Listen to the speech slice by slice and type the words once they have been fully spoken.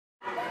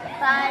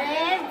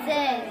Բարև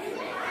ձեզ,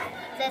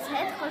 ձեզ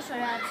հետ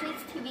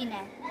Խոշորացույց TV-ին է։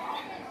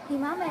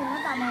 Հիմա մեր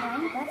մոտ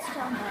ամառային 10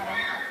 ճամբար է։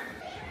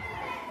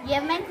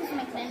 Եվ մենք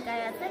ուզում ենք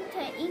ներկայացնել,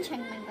 թե ինչ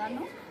ենք մենք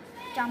անում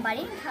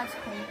ճամբարի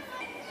ընթացքում։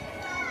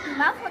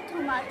 Հիմա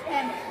խոթում է, թե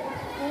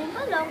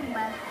բումբը լողում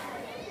է։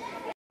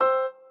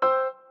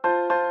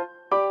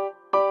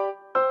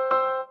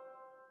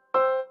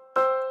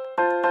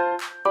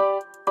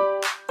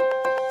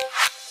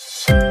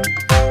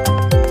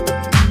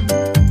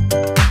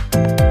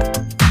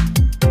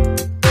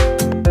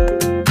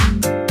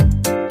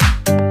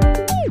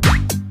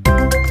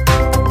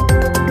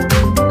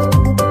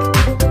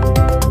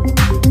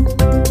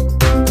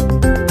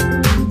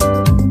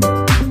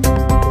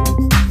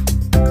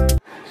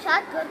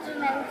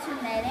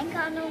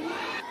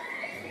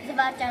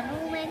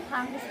 Զվարճանում են,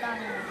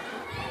 հանգստանում են։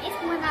 Իսկ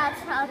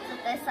մնացածը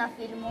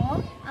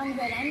տեսաֆիլմում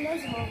անգլերեն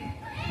լեզվով։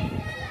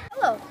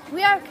 Hello,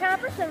 we are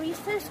campers at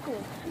Easter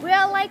School. We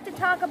would like to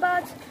talk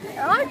about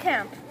our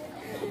camp.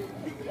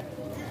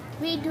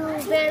 We do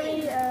very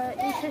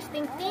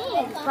interesting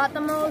things, but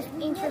the most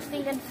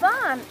interesting and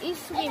fun is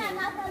swimming.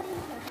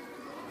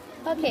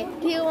 Okay,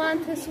 do you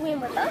want to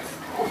swim with us?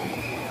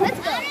 Let's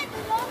go.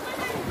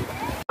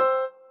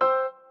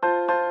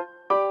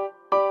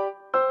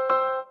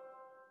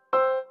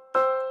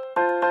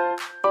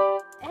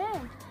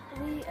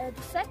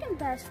 The second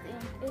best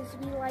thing is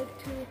we like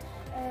to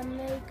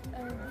make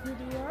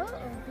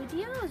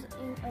videos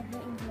of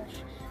English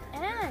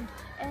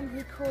and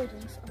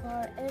recordings of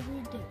our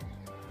everyday.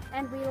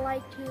 And we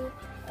like to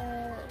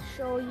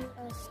show you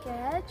a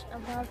sketch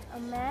about a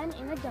man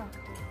and a doctor.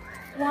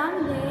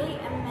 One day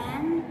a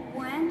man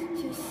went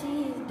to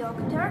see his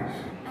doctor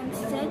and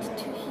said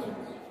to him,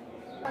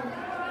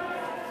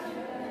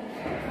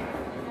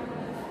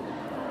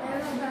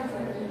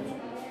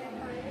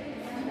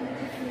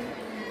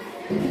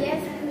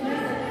 "Yes,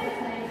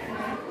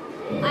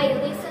 I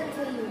listen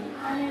to you."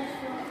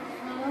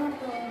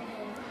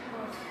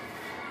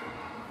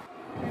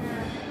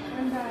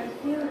 And I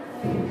feel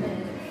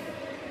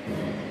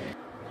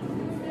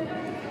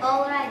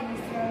all right,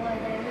 Mr.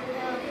 Lloyd, I will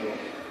help you.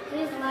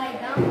 Please lie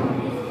down on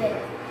this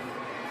bed.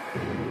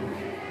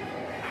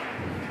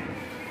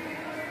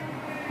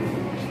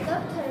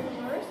 Doctor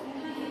nurse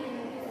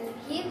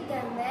give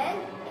the man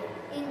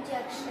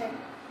injection.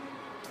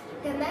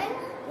 The man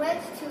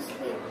went to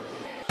sleep.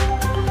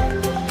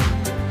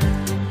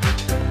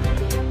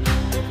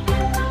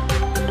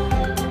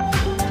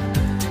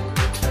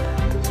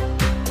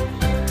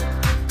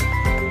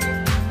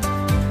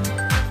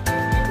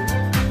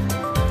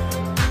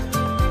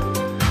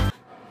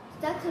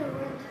 Doctor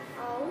went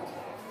out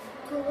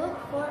to look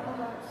for a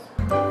horse.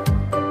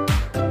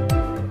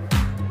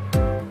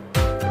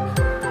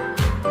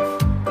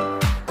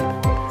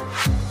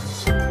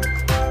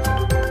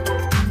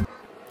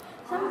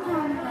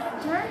 Sometime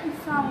later, he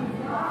found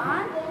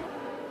one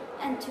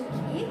and took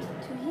it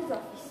to his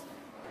office.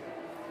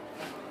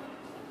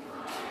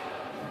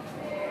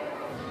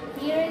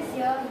 Here is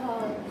your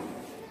horse.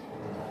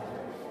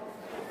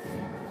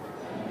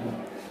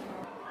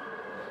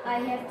 I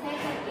have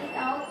taken it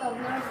out of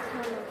your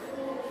stomach.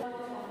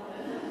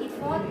 It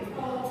won't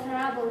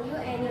trouble you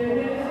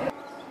anymore.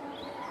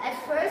 At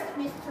first,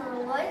 Mr.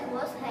 Lloyd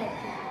was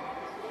happy,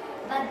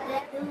 but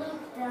then he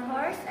looked at the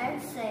horse and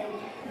said,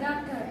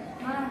 "Doctor,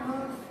 my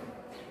horse